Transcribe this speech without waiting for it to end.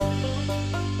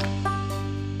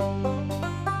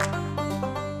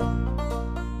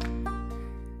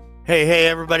Hey,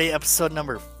 everybody, episode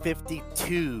number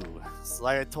 52. So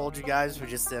like I told you guys, we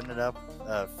just ended up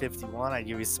 51. I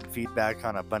give you some feedback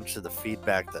on a bunch of the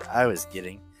feedback that I was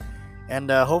getting.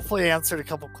 And hopefully I answered a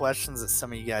couple questions that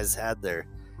some of you guys had there.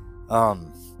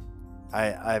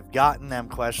 I've gotten them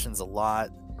questions a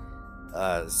lot,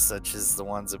 such as the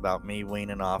ones about me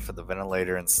weaning off of the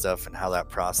ventilator and stuff and how that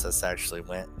process actually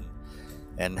went.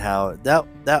 And how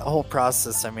that whole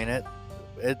process, I mean,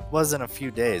 it wasn't a few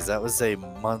days. That was a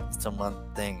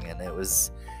month-to-month thing, and it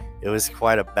was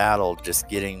quite a battle just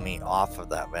getting me off of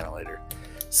that ventilator.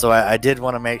 So I did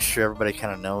want to make sure everybody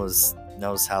kind of knows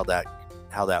how that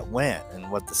went and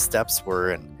what the steps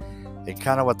were and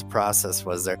kind of what the process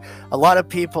was there. A lot of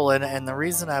people, and the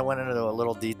reason I went into a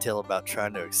little detail about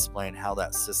trying to explain how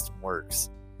that system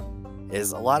works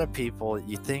is a lot of people,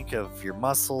 you think of your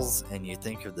muscles and you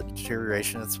think of the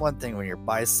deterioration. It's one thing when your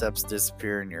biceps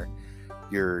disappear and your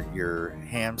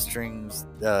hamstrings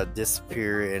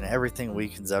disappear and everything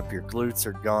weakens up. Your glutes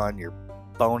are gone, your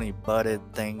bony butted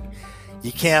thing,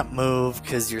 you can't move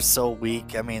because you're so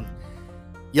weak. I mean,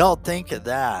 y'all think of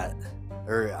that,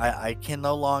 or I can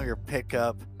no longer pick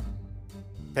up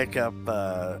a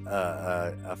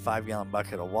 5-gallon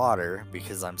bucket of water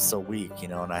because I'm so weak,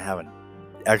 and I haven't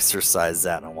exercised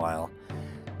that in a while.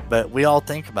 But we all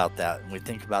think about that, and we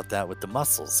think about that with the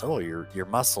muscles. Oh, your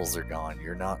muscles are gone.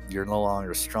 You're no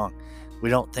longer strong. We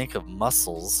don't think of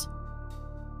muscles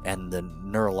and the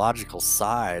neurological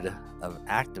side of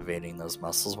activating those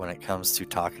muscles when it comes to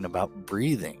talking about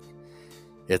breathing.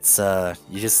 It's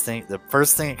you just think the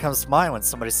first thing that comes to mind when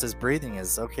somebody says breathing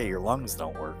is, okay, your lungs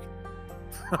don't work.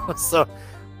 So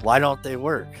why don't they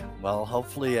work? Well,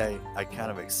 hopefully I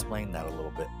kind of explained that a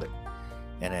little bit, but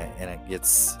and it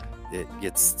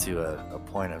gets to a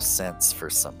point of sense for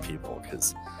some people,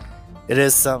 because it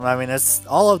is something. I mean, it's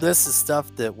all of this is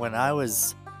stuff that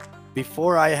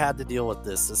before I had to deal with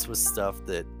this was stuff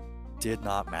that did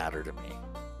not matter to me.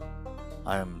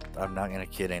 I'm not gonna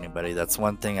kid anybody. That's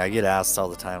one thing I get asked all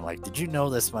the time, like, did you know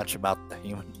this much about the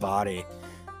human body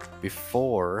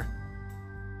before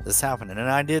this happened? And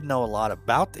I did know a lot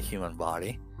about the human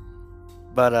body,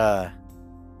 but a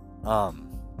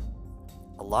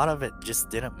lot of it just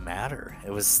didn't matter.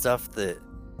 It was stuff that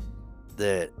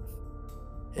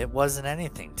it wasn't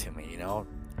anything to me,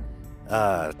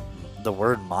 the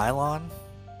word myelin,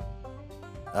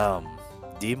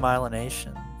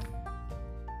 demyelination,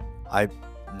 I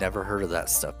never heard of that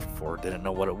stuff before. Didn't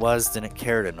know what it was, didn't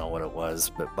care to know what it was,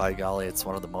 but by golly, it's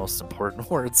one of the most important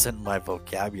words in my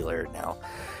vocabulary now.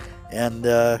 And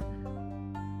there's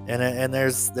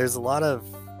a lot of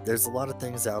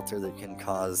things out there that can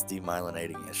cause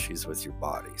demyelinating issues with your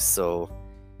body. So,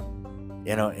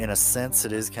 in a sense,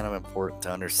 it is kind of important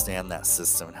to understand that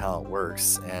system and how it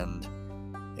works, and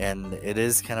it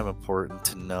is kind of important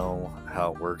to know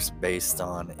how it works based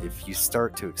on, if you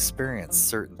start to experience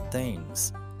certain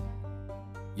things,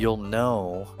 you'll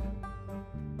know,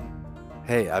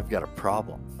 hey, I've got a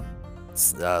problem.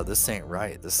 This ain't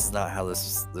right. This is not how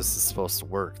this is supposed to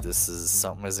work.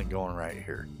 Something isn't going right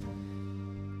here.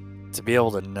 To be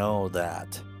able to know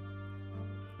that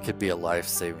could be a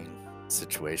life-saving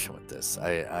situation with this.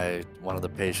 One of the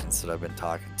patients that I've been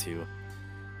talking to,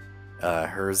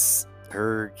 her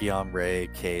Guillain-Barre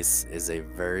case is a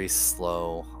very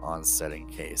slow onsetting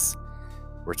case.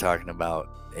 We're talking about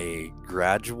a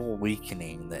gradual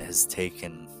weakening that has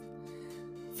taken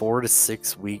 4 to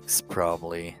 6 weeks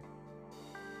probably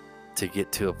to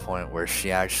get to a point where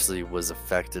she actually was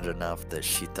affected enough that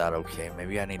she thought, okay,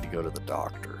 maybe I need to go to the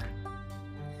doctor.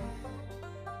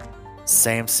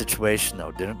 Same situation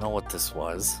though, didn't know what this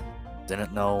was,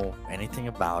 didn't know anything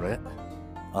about it.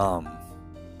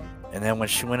 And then when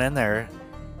she went in there,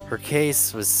 her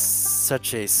case was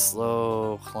such a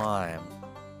slow climb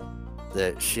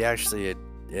that she actually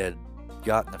had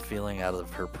gotten the feeling out of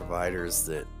her providers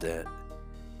that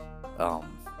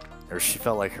or she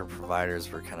felt like her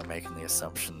providers were kind of making the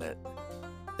assumption that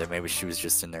maybe she was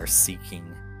just in there seeking.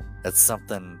 That's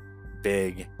something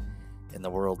big in the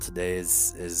world today,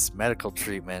 is medical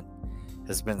treatment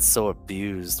has been so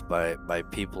abused by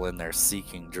people in there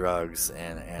seeking drugs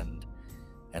and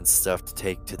stuff to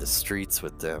take to the streets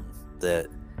with them, that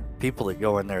people that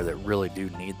go in there that really do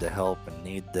need the help and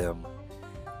need them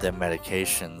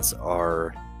medications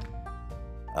are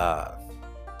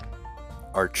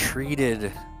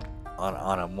treated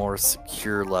on a more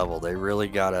secure level. They really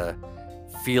gotta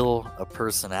feel a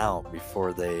person out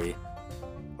before they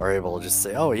are able to just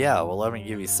say, oh yeah, well, let me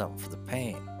give you something for the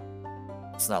pain.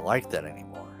 It's not like that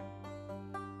anymore.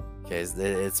 Okay,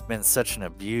 it's been such an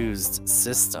abused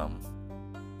system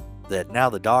that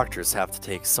now the doctors have to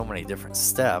take so many different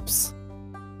steps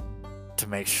to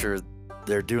make sure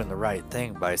they're doing the right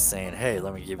thing by saying, hey,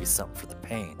 let me give you something for the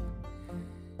pain.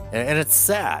 And it's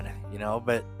sad,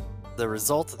 but the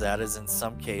result of that is in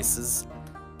some cases,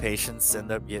 patients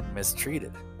end up getting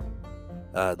mistreated.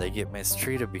 They get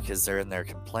mistreated because they're in there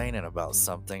complaining about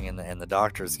something, and the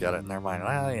doctor's got it in their mind.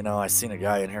 Well, I seen a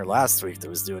guy in here last week that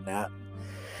was doing that.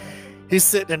 He's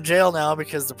sitting in jail now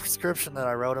because the prescription that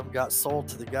I wrote him got sold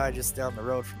to the guy just down the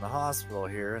road from the hospital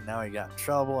here, and now he got in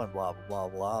trouble and blah, blah,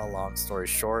 blah, blah. Long story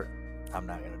short, I'm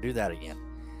not going to do that again.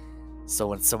 So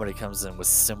when somebody comes in with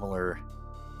similar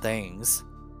things,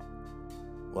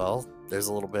 well, there's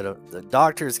a little bit of... The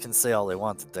doctors can say all they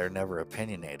want that they're never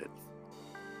opinionated.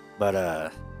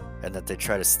 But, and that they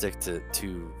try to stick to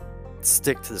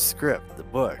the script, the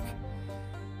book.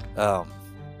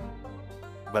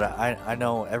 But I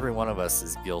know every one of us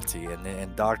is guilty,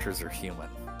 and doctors are human.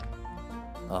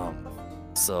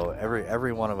 So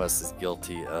every one of us is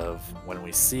guilty of, when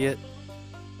we see it,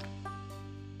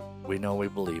 we know we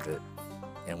believe it,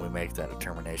 and we make that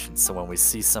determination. So when we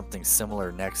see something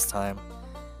similar next time,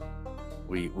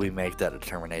 we make that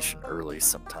determination early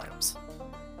sometimes.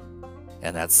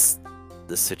 And that's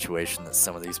the situation that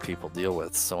some of these people deal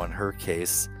with. So in her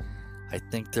case, I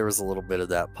think there was a little bit of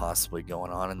that possibly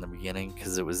going on in the beginning,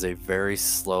 because it was a very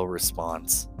slow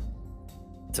response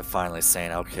to finally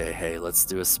saying, okay, hey, let's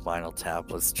do a spinal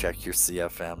tap. Let's check your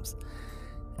CFMs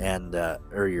and,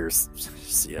 or your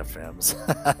CFMs.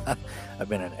 I've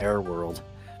been in air world.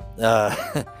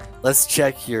 Let's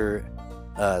check your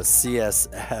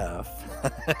CSF.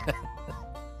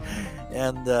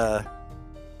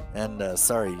 And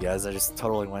sorry, you guys, I just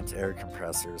totally went to air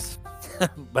compressors.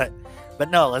 but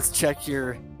no, let's check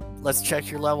your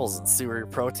levels and see where your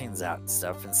protein's at and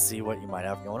stuff, and see what you might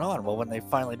have going on. Well, when they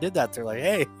finally did that, they're like,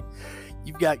 hey,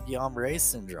 you've got Guillain-Barre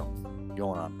syndrome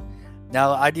going on.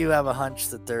 Now, I do have a hunch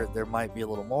that there might be a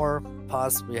little more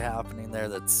possibly happening there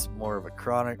that's more of a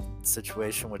chronic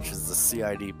situation, which is the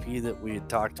CIDP that we had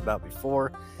talked about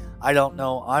before. I don't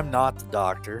know. I'm not the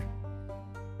doctor.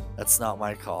 That's not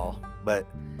my call. But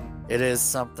it is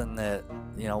something that,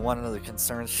 one of the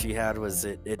concerns she had was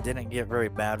it didn't get very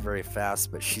bad very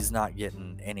fast, but she's not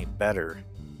getting any better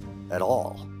at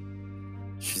all.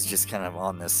 She's just kind of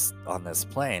on this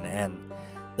plane. And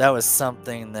that was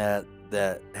something that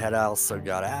had also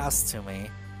got asked to me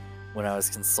when I was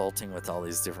consulting with all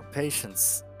these different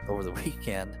patients over the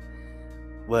weekend,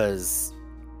 was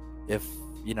if,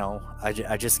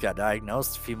 I just got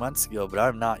diagnosed a few months ago, but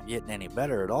I'm not getting any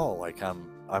better at all. Like I'm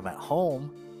at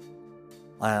home.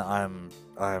 I've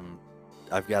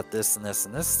got this and this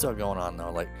and this still going on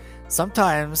though. Like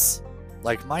sometimes,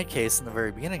 like my case in the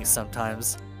very beginning,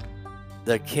 sometimes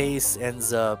the case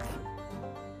ends up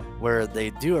where they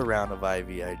do a round of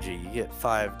IVIG. You get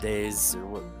 5 days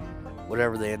or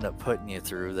whatever they end up putting you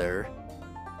through there.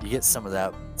 You get some of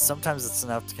that. Sometimes it's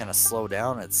enough to kind of slow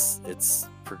down its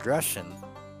progression,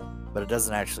 but it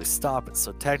doesn't actually stop it.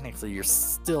 So technically you're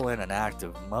still in an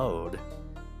active mode,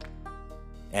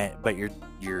 but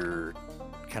you're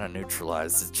kind of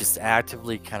neutralized. It's just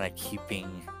actively kind of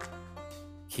keeping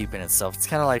itself. It's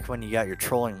kind of like when you got your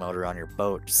trolling motor on your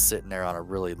boat, just sitting there on a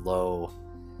really low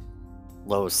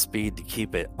speed to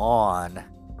keep it on,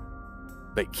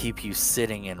 but keep you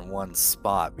sitting in one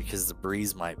spot because the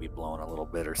breeze might be blowing a little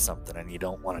bit or something, and you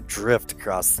don't want to drift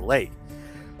across the lake.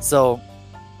 So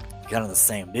kind of the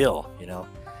same deal,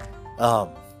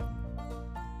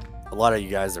 a lot of you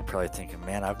guys are probably thinking,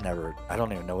 man, I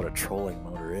don't even know what a trolling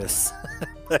motor is.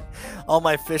 But all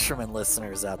my fishermen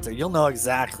listeners out there, you'll know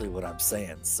exactly what I'm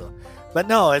saying. So, but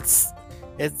no, it's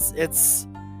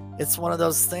one of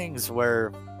those things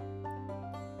where,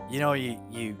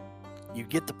 you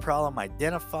get the problem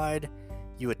identified,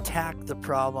 you attack the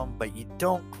problem, but you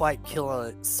don't quite kill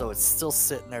it. So it's still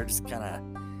sitting there just kind of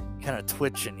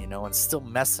twitching, and still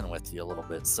messing with you a little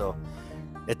bit. So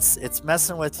it's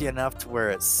messing with you enough to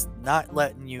where it's not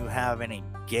letting you have any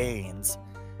gains,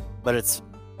 but it's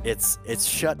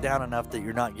shut down enough that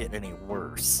you're not getting any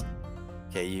worse.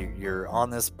 Okay, you're on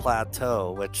this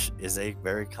plateau, which is a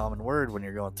very common word when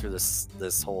you're going through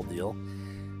this whole deal.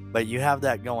 But you have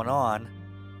that going on,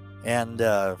 and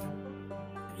you're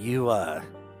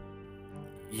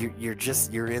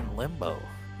in limbo.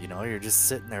 You're just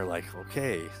sitting there like,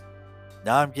 okay,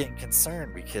 now I'm getting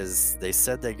concerned because they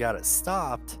said they got it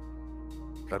stopped,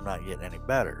 but I'm not getting any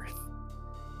better.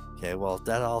 Okay, well, if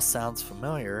that all sounds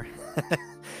familiar,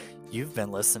 you've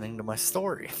been listening to my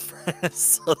story.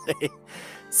 So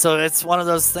it's one of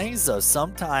those things, though.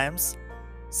 Sometimes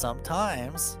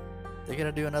they're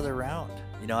gonna do another round.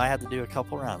 I had to do a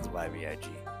couple rounds of IVIG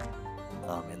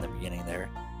in the beginning there,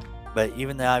 But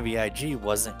even the IVIG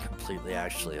wasn't completely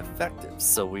actually effective.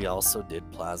 So we also did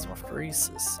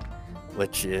plasmapheresis,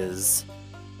 which is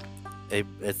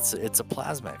it's a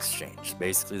plasma exchange.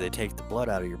 Basically, they take the blood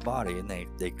out of your body and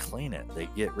they clean it. They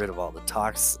get rid of all the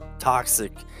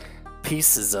toxic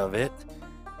pieces of it,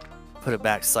 put it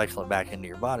back, cycle it back into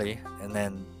your body, and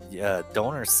then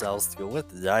donor cells to go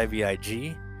with it. The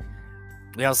IVIG,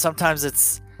 sometimes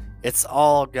it's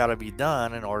all got to be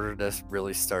done in order to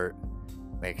really start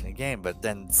making a gain. But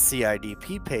then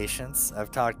CIDP patients,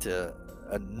 I've talked to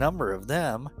a number of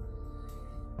them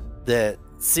that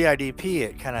CIDP,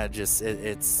 it kind of just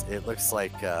it looks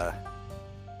like the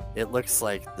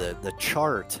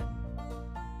chart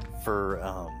for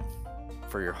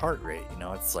your heart rate.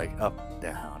 It's like up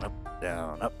down, up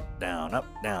down, up down, up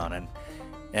down,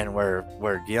 and where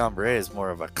Guillain-Barré is more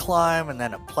of a climb, and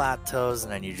then it plateaus,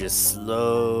 and then you just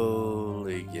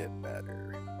slowly get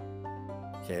better.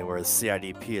 Okay, whereas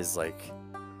CIDP is like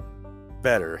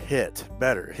better hit,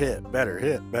 better hit, better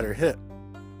hit, better hit,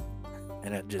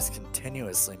 and it just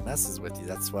continuously messes with you.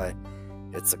 That's why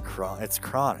it's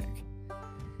chronic.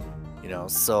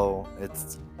 So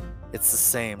it's the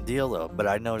same deal though. But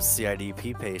I know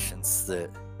CIDP patients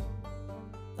that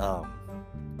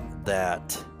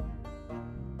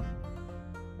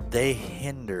they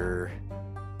hinder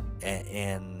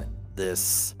in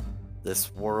this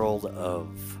world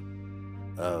of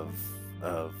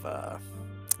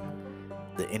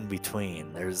the in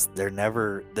between. They're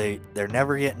never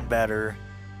getting better.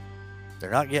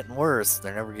 They're not getting worse.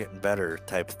 They're never getting better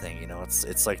type of thing.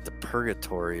 It's like the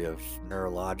purgatory of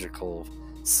neurological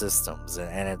systems,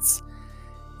 and it's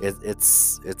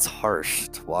harsh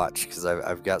to watch, because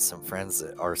I've got some friends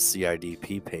that are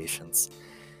CIDP patients,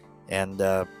 and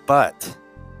but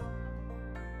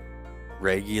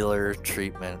regular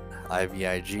treatment,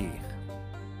 IVIG,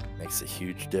 makes a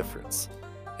huge difference.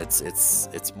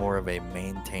 It's more of a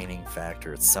maintaining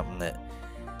factor. It's something that,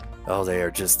 they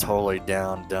are just totally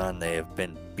done. They have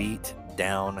been beat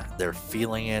down. They're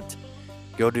feeling it.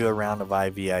 Go do a round of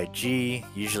IVIG.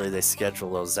 Usually they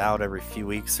schedule those out every few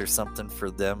weeks or something for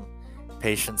them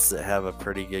patients that have a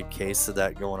pretty good case of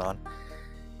that going on.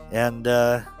 And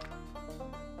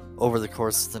over the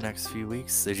course of the next few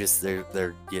weeks,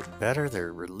 they're getting better.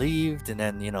 They're relieved, and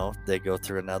then they go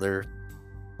through another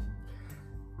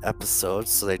episode.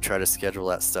 So they try to schedule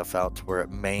that stuff out to where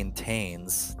it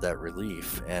maintains that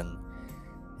relief, and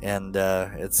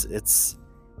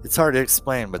it's hard to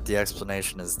explain, but the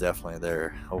explanation is definitely there.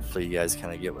 Hopefully you guys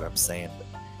kind of get what I'm saying.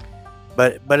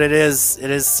 But it is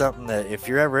something that if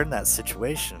you're ever in that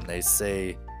situation, they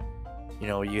say,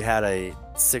 you had a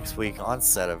 6-week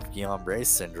onset of Guillain-Barré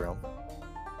syndrome,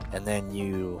 and then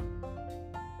you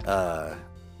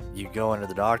go into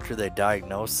the doctor, they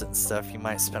diagnose it and stuff. You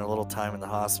might spend a little time in the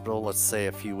hospital, let's say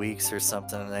a few weeks or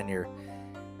something, and then you're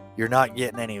not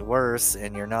getting any worse,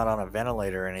 and you're not on a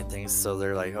ventilator or anything. So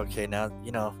they're like, okay, now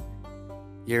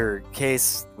your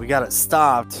case, we got it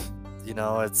stopped.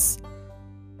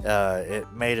 It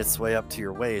made its way up to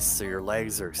your waist, so your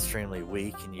legs are extremely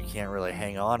weak and you can't really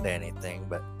hang on to anything,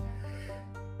 but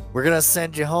we're gonna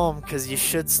send you home because you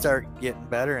should start getting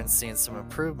better and seeing some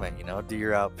improvement. Do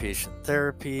your outpatient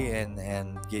therapy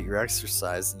and get your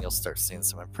exercise, and you'll start seeing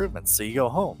some improvement. So you go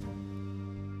home.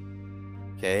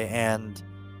 Okay, and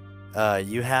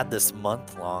you had this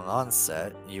month-long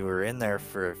onset. You were in there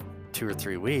for 2 or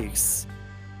 3 weeks,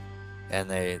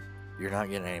 and you're not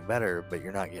getting any better, but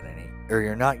you're not getting any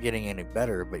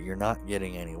better, but you're not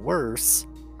getting any worse.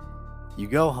 You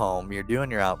go home, you're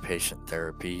doing your outpatient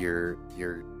therapy, you're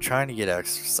trying to get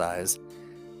exercise,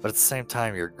 but at the same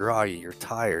time you're groggy, you're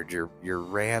tired, you're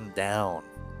ran down.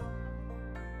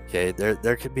 Okay,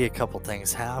 there could be a couple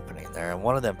things happening there, and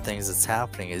one of them things that's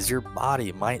happening is your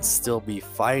body might still be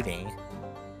fighting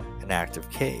an active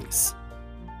case.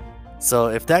 So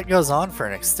if that goes on for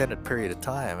an extended period of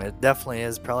time, it definitely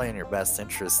is probably in your best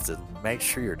interest to make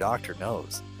sure your doctor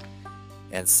knows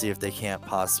and see if they can't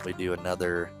possibly do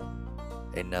another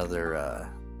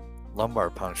lumbar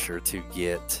puncture to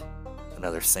get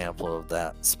another sample of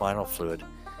that spinal fluid.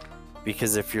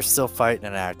 Because if you're still fighting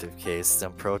an active case,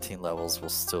 then protein levels will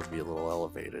still be a little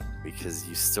elevated, because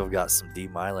you still got some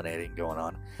demyelinating going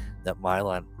on. That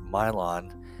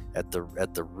myelin at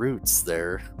the roots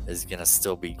there is going to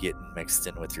still be getting mixed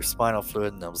in with your spinal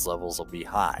fluid, and those levels will be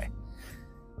high.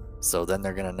 So then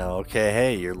they're going to know, okay,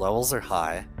 hey, your levels are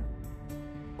high.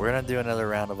 We're going to do another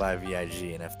round of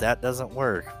IVIG, and if that doesn't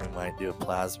work, we might do a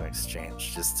plasma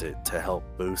exchange just to help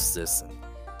boost this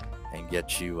and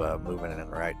get you moving in the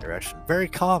right direction. Very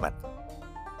common.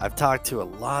 I've talked to a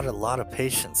lot of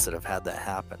patients that have had that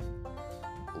happen.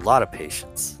 A lot of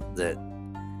patients that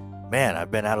man,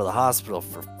 I've been out of the hospital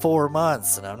for 4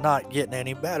 months and I'm not getting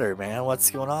any better, man.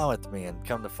 What's going on with me? And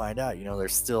come to find out, they're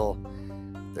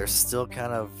still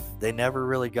kind of, they never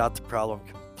really got the problem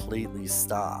completely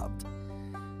stopped.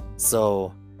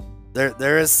 So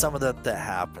there is some of that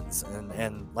happens.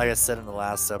 And like I said in the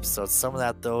last episode, some of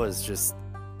that though is just,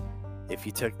 if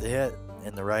you took the hit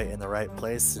in the right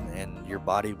place and your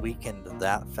body weakened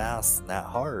that fast and that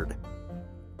hard,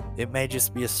 it may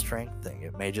just be a strength thing.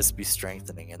 It may just be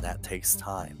strengthening, and that takes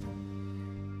time.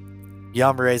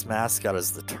 Guillain Barre's mascot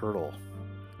is the turtle.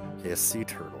 Okay, a sea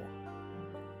turtle.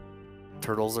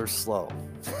 Turtles are slow.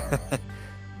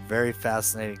 Very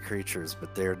fascinating creatures,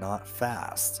 but they're not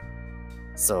fast.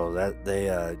 So that they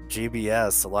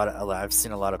GBS, I've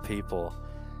seen a lot of people,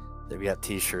 they've got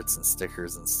t-shirts and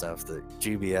stickers and stuff that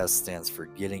GBS stands for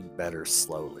getting better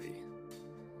slowly.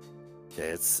 Okay,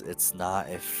 it's not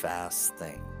a fast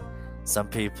thing. Some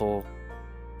people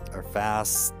are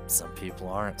fast, some people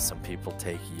aren't. Some people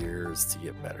take years to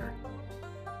get better.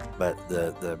 But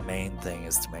the main thing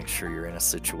is to make sure you're in a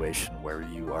situation where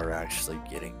you are actually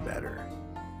getting better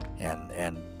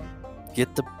and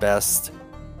get the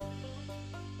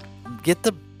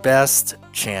best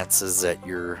chances at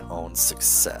your own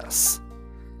success.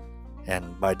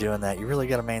 And by doing that, you really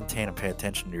got to maintain and pay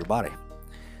attention to your body.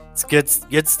 It's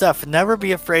good stuff. Never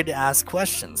be afraid to ask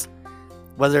questions.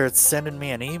 Whether it's sending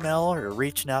me an email or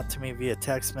reaching out to me via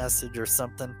text message or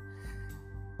something,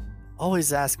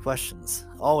 always ask questions.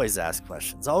 Always ask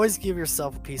questions. Always give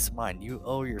yourself a peace of mind. You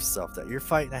owe yourself that. You're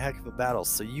fighting a heck of a battle,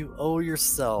 so you owe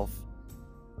yourself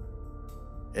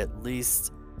at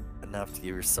least enough to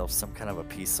give yourself some kind of a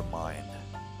peace of mind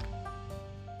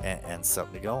and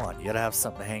something to go on. You gotta have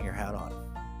something to hang your hat on.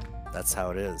 That's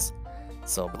how it is.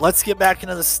 So, but let's get back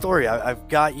into the story. I've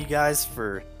got you guys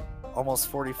for almost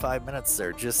 45 minutes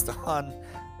there just on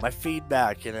my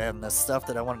feedback and the stuff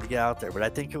that I wanted to get out there. But I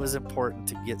think it was important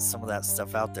to get some of that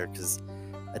stuff out there because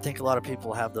I think a lot of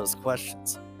people have those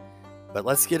questions. But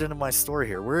let's get into my story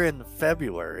here. We're in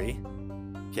February.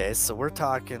 Okay, so we're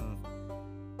talking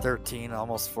 13,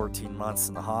 almost 14 months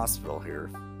in the hospital here.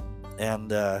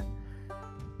 And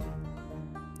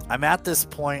I'm at this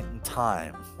point in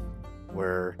time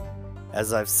where,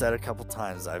 as I've said a couple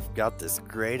times, I've got this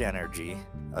great energy.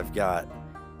 I've got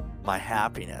my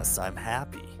happiness. I'm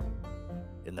happy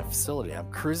in the facility. I'm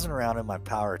cruising around in my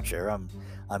power chair. I'm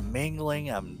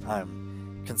mingling.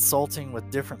 I'm consulting with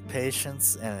different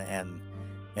patients and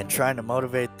trying to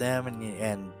motivate them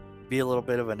and be a little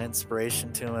bit of an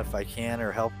inspiration to them if I can,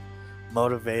 or help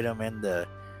motivate them into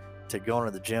going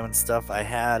to the gym and stuff. I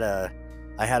had a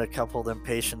couple of them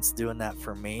patients doing that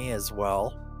for me as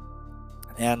well,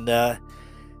 and it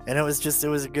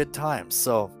was a good time.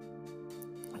 So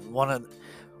one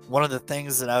of the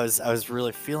things that I was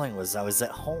really feeling was I was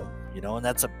at home, and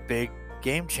that's a big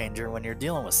game changer when you're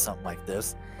dealing with something like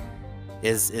this,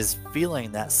 is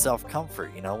feeling that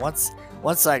self-comfort.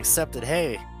 Once I accepted,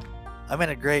 hey, I'm in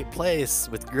a great place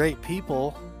with great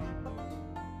people,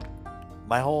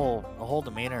 my whole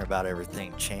demeanor about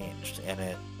everything changed, and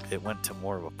it went to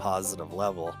more of a positive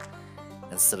level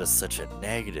instead of such a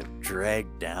negative,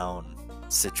 dragged down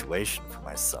situation for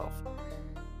myself.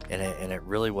 And it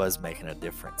really was making a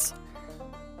difference.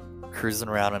 Cruising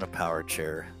around in a power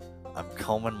chair, I'm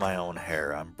combing my own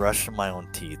hair, I'm brushing my own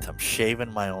teeth, I'm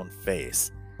shaving my own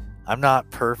face. I'm not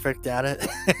perfect at it.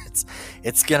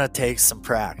 it's gonna take some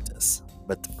practice.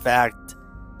 But the fact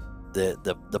that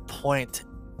the point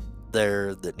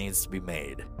there that needs to be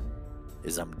made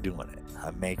is I'm doing it.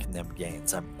 I'm making them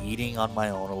gains. I'm eating on my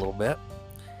own a little bit,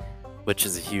 which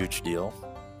is a huge deal.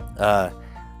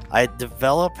 I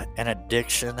develop an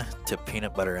addiction to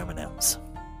peanut butter M&Ms.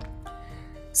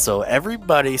 So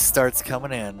everybody starts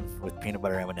coming in with peanut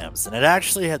butter M&Ms, and it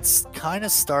actually had kind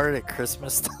of started at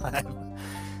Christmas time.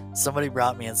 Somebody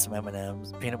brought me in some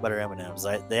M&Ms, peanut butter M&Ms.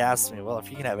 They asked me, well,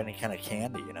 if you can have any kind of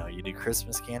candy, you do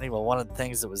Christmas candy. Well, one of the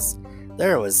things that was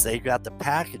there was they got the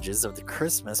packages of the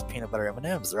Christmas peanut butter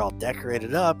M&Ms. They're all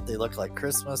decorated up. They look like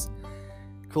Christmas.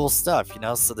 Cool stuff,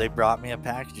 So they brought me a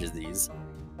package of these,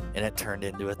 and it turned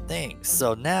into a thing.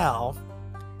 So now,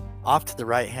 off to the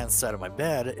right-hand side of my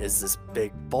bed is this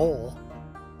big bowl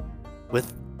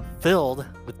filled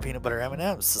with peanut butter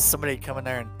M&Ms. So somebody come in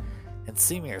there and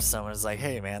see me, or someone is like,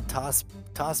 hey man, toss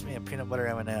me a peanut butter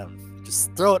M&M,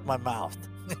 just throw it in my mouth.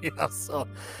 So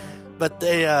but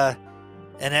they and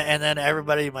then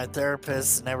everybody, my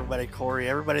therapist and everybody, Corey,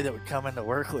 everybody that would come in to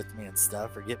work with me and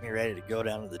stuff, or get me ready to go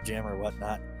down to the gym or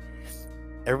whatnot,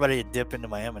 everybody would dip into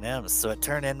my M&Ms. So it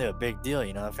turned into a big deal.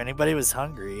 If anybody was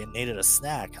hungry and needed a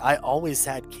snack, I always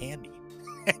had candy.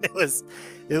 And it was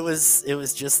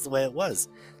just the way it was.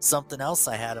 Something else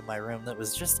I had in my room that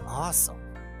was just awesome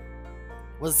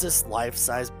was this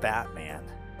life-size Batman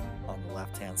on the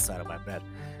left-hand side of my bed.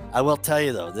 I will tell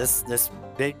you though, this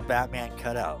big Batman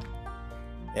cutout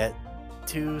at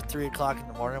 2-3 o'clock in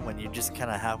the morning, when you just kind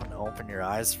of happen to open your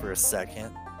eyes for a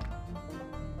second,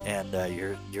 and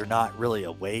you're not really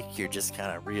awake, you're just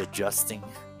kind of readjusting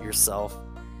yourself,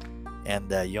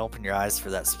 and you open your eyes for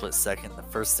that split second, the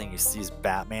first thing you see is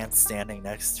Batman standing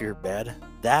next to your bed.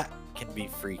 That can be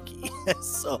freaky.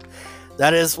 So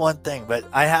that is one thing. But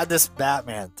I had this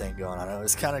Batman thing going on. It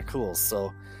was kind of cool.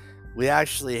 So we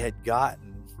actually had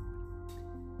gotten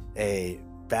a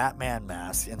Batman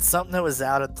mask, and something that was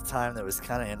out at the time that was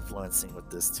kind of influencing with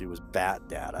this too was Bat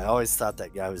Dad. I always thought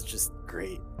that guy was just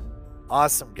great.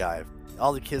 Awesome guy.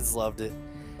 All the kids loved it.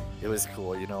 It was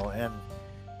cool, you know,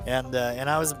 and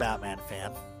I was a Batman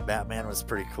fan. Batman was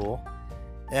pretty cool.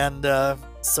 And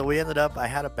so we ended up, I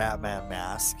had a Batman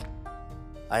mask.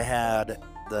 I had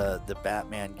the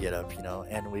Batman getup, you know,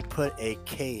 and we put a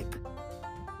cape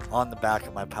on the back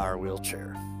of my power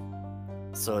wheelchair.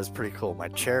 So it was pretty cool. My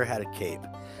chair had a cape.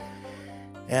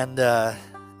 And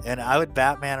I would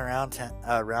Batman around town.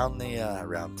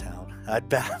 I'd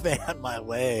Batman my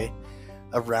way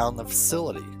around the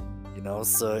facility, you know,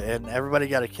 so, and everybody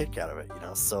got a kick out of it, you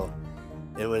know, so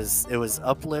it was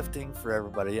uplifting for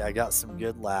everybody. I got some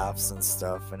good laughs and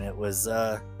stuff, and it was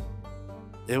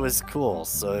cool.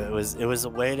 So it was a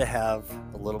way to have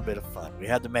a little bit of fun. We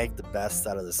had to make the best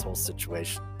out of this whole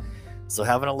situation. So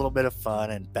having a little bit of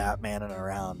fun and Batmaning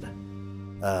around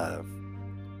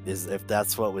is, if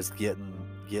that's what was getting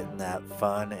that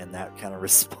fun and that kind of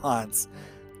response,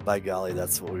 by golly,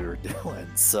 that's what we were doing.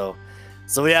 So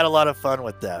we had a lot of fun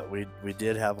with that. We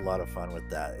did have a lot of fun with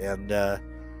that. And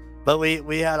but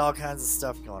we had all kinds of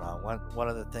stuff going on. One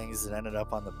of the things that ended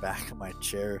up on the back of my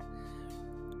chair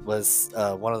was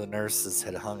one of the nurses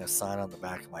had hung a sign on the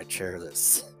back of my chair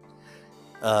that's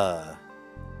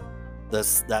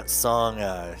that song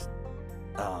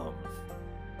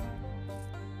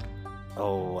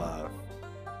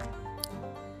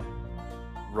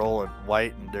rolling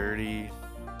white and dirty,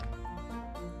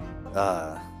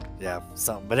 yeah,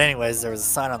 something. But anyways, there was a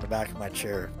sign on the back of my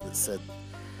chair that said,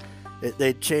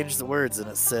 they changed the words, and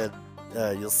it said,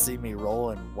 you'll see me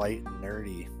rolling white and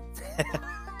nerdy.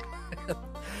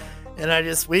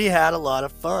 And we had a lot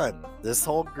of fun. This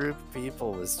whole group of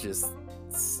people was just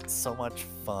so much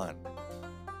fun.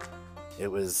 It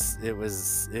was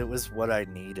what I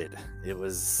needed. It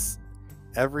was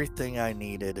everything I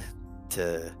needed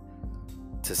to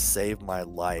save my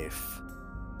life.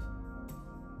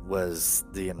 Was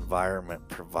the environment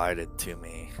provided to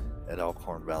me at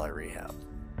Elkhorn Valley Rehab.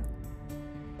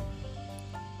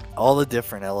 All the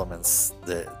different elements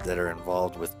that are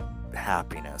involved with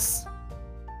happiness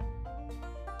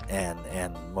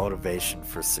and motivation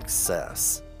for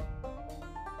success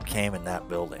came in that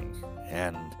building,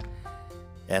 and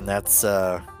that's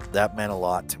that meant a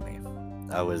lot to me.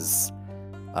 I was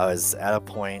at a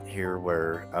point here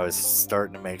where I was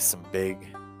starting to make some big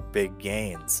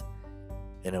gains,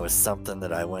 and it was something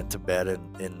that I went to bed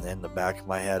in the back of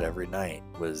my head every night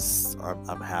was,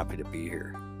 I'm happy to be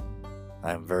here.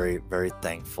 I'm very, very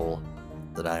thankful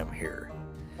that I am here.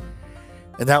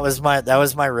 And that was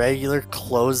my regular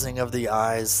closing of the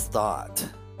eyes thought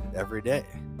every day,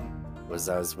 was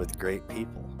I was with great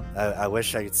people. I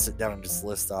wish I could sit down and just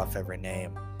list off every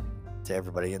name to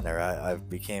everybody in there. I've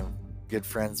became good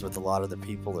friends with a lot of the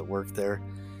people that work there,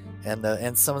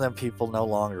 and some of them people no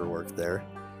longer work there.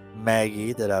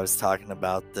 Maggie, that I was talking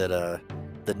about, that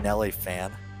the Nelly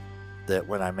fan, that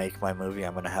when I make my movie,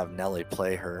 I'm going to have Nelly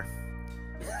play her.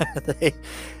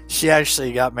 She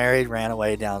actually got married, ran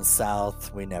away down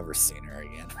south. We never seen her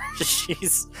again.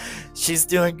 she's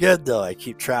doing good though. I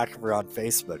keep track of her on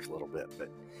Facebook a little bit,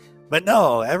 but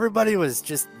no, everybody was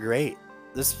just great.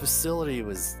 This facility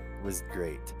was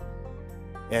great.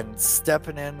 And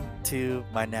stepping into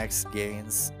my next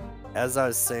gains, as I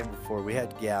was saying before, we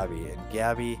had Gabby, and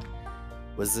Gabby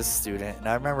was this student, and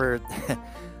I remember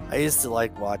I used to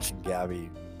like watching Gabby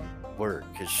work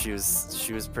because she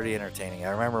was pretty entertaining.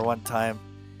 I remember one time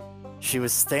she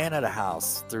was staying at a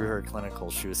house through her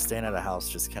clinical. She was staying at a house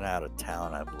just kind of out of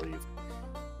town, I believe.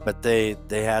 But they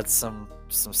had some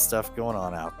stuff going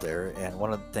on out there, and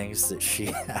one of the things that she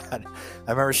had,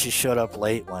 I remember she showed up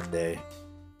late one day.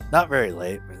 Not very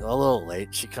late, but a little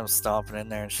late. She comes stomping in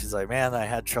there, and she's like, man, I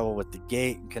had trouble with the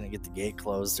gate and couldn't get the gate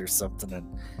closed or something.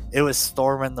 And it was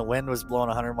storming. The wind was blowing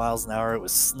 100 miles an hour. It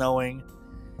was snowing.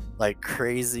 like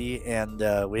crazy, and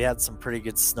we had some pretty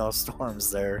good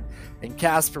snowstorms there in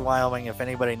Casper, Wyoming. If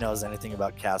anybody knows anything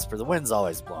about Casper, the wind's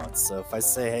always blowing. So if I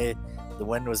say, hey, the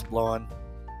wind was blowing,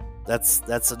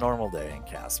 that's a normal day in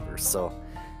Casper. So,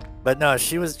 but no,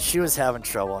 she was having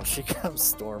trouble, and she comes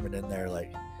storming in there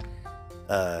like,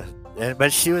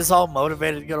 but she was all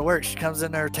motivated to go to work. She comes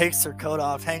in there, takes her coat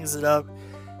off, hangs it up,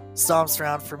 stomps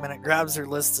around for a minute, grabs her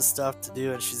list of stuff to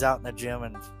do, and she's out in the gym,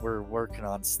 and we're working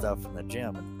on stuff in the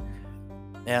gym.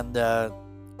 And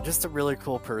just a really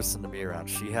cool person to be around.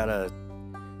 She had a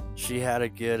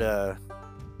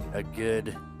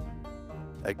good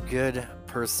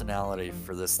personality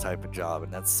for this type of job,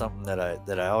 and that's something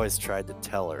that I always tried to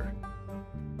tell her,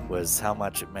 was how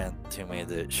much it meant to me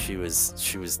that she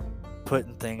was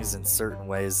putting things in certain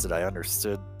ways that I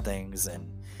understood things, and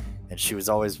she was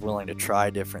always willing to try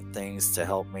different things to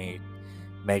help me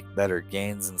make better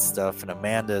gains and stuff. And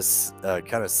Amanda's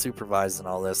kind of supervising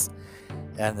all this,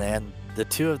 and then the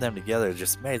two of them together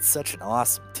just made such an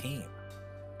awesome team.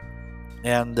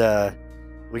 And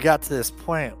we got to this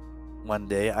point one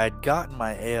day. I'd gotten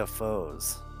my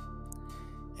AFOs,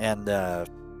 and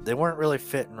they weren't really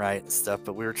fitting right and stuff,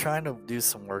 but we were trying to do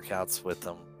some workouts with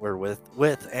them, or with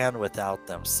and without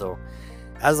them. So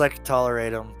as I could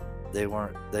tolerate them,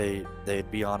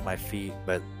 they'd be on my feet,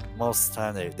 but most of the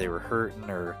time they were hurting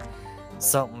or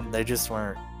something. They just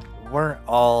weren't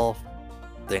all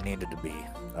they needed to be.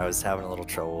 I was having a little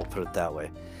trouble, we'll put it that way.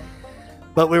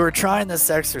 But we were trying this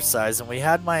exercise, and we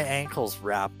had my ankles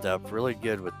wrapped up really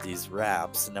good with these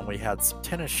wraps, and then we had some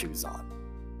tennis shoes on.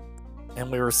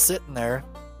 And we were sitting there,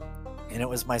 and it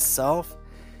was myself,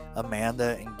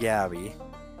 Amanda, and Gabby,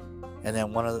 and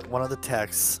then one of the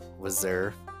techs was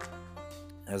there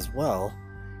as well,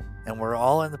 and we're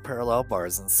all in the parallel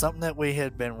bars. And something that we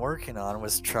had been working on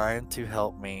was trying to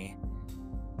help me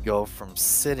go from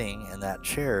sitting in that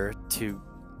chair to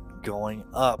going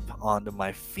up onto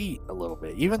my feet a little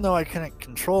bit. Even though I couldn't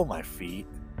control my feet,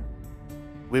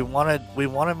 we wanted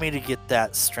me to get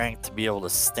that strength to be able to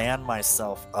stand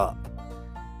myself up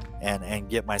and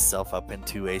get myself up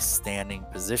into a standing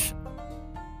position.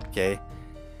 Okay,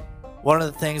 one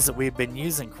of the things that we've been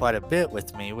using quite a bit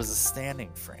with me was a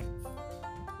standing frame,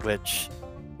 which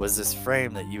was this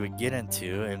frame that you would get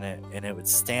into, and it would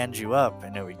stand you up,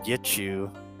 and it would get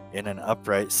you in an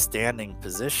upright standing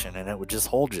position, and it would just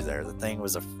hold you there. The thing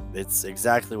was it's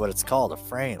exactly what it's called, a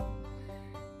frame,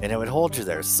 and it would hold you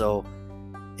there. So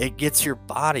it gets your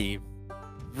body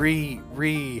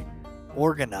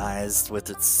reorganized with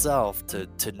itself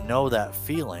to know that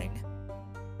feeling,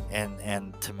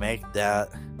 and to make that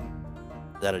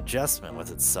adjustment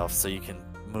with itself, so you can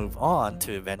move on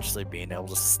to eventually being able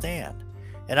to stand.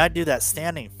 And I do that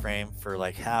standing frame for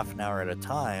like half an hour at a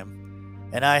time.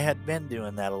 And I had been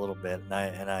doing that a little bit, and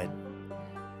I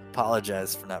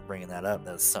apologize for not bringing that up.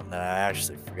 That's something that I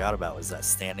actually forgot about, was that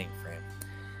standing frame.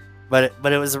 But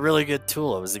it was a really good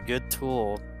tool. It was a good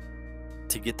tool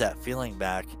to get that feeling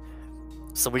back.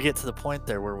 So we get to the point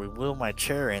there where we wheel my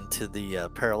chair into the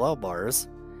parallel bars,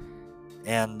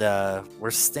 and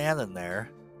we're standing there,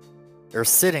 or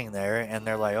sitting there, and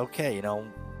they're like, okay,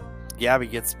 Gabby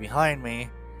gets behind me,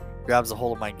 grabs a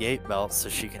hold of my gait belt so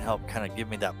she can help kind of give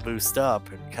me that boost up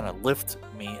and kind of lift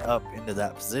me up into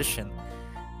that position.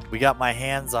 We got my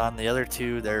hands on the other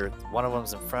two. One of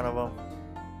them's in front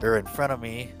of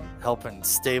me, helping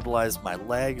stabilize my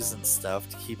legs and stuff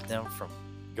to keep them from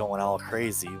going all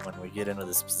crazy when we get into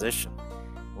this position.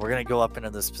 We're going to go up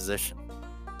into this position.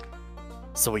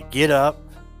 So we get up,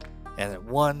 and at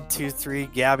 1, 2, 3,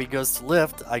 Gabby goes to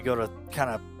lift. I go to kind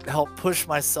of help push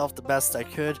myself the best I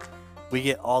could. We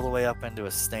get all the way up into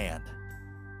a stand,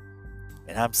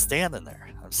 and I'm standing there.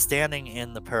 I'm standing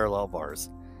in the parallel bars.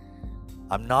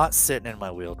 I'm not sitting in my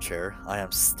wheelchair. I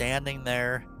am standing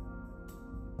there,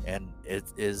 and it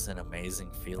is an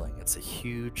amazing feeling. It's a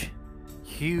huge,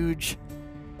 huge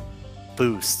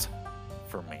boost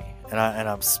for me. And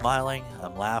I'm smiling.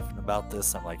 I'm laughing about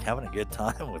this. I'm like having a good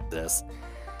time with this.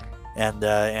 And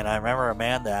I remember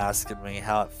Amanda asking me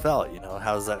how it felt.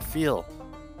 How does that feel?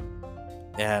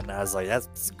 And I was like,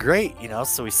 that's great,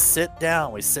 So we sit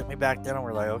me back down, and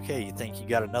we're like, okay, you think you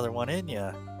got another one in you?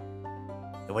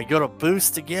 And we go to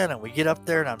boost again, and we get up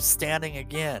there, and I'm standing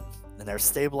again, and they're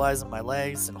stabilizing my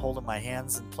legs and holding my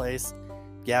hands in place.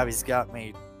 Gabby's got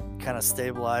me kind of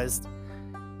stabilized.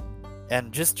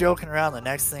 And just joking around, the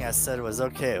next thing I said was,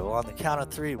 okay, well, on the count of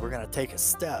 3, we're going to take a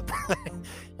step. And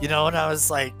I was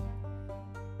like,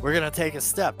 we're going to take a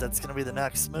step. That's going to be the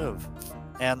next move.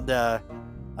 And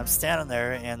I'm standing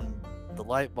there, and the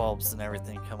light bulbs and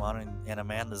everything come on, and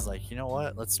Amanda's like, you know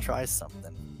what? Let's try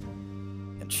something.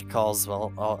 And she calls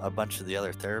a bunch of the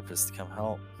other therapists to come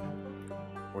help.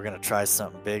 We're going to try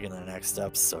something big in the next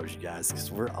episode, you guys,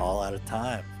 because we're all out of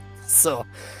time. So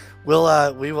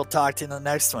we will talk to you in the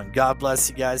next one. God bless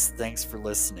you guys. Thanks for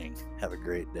listening. Have a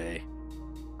great day.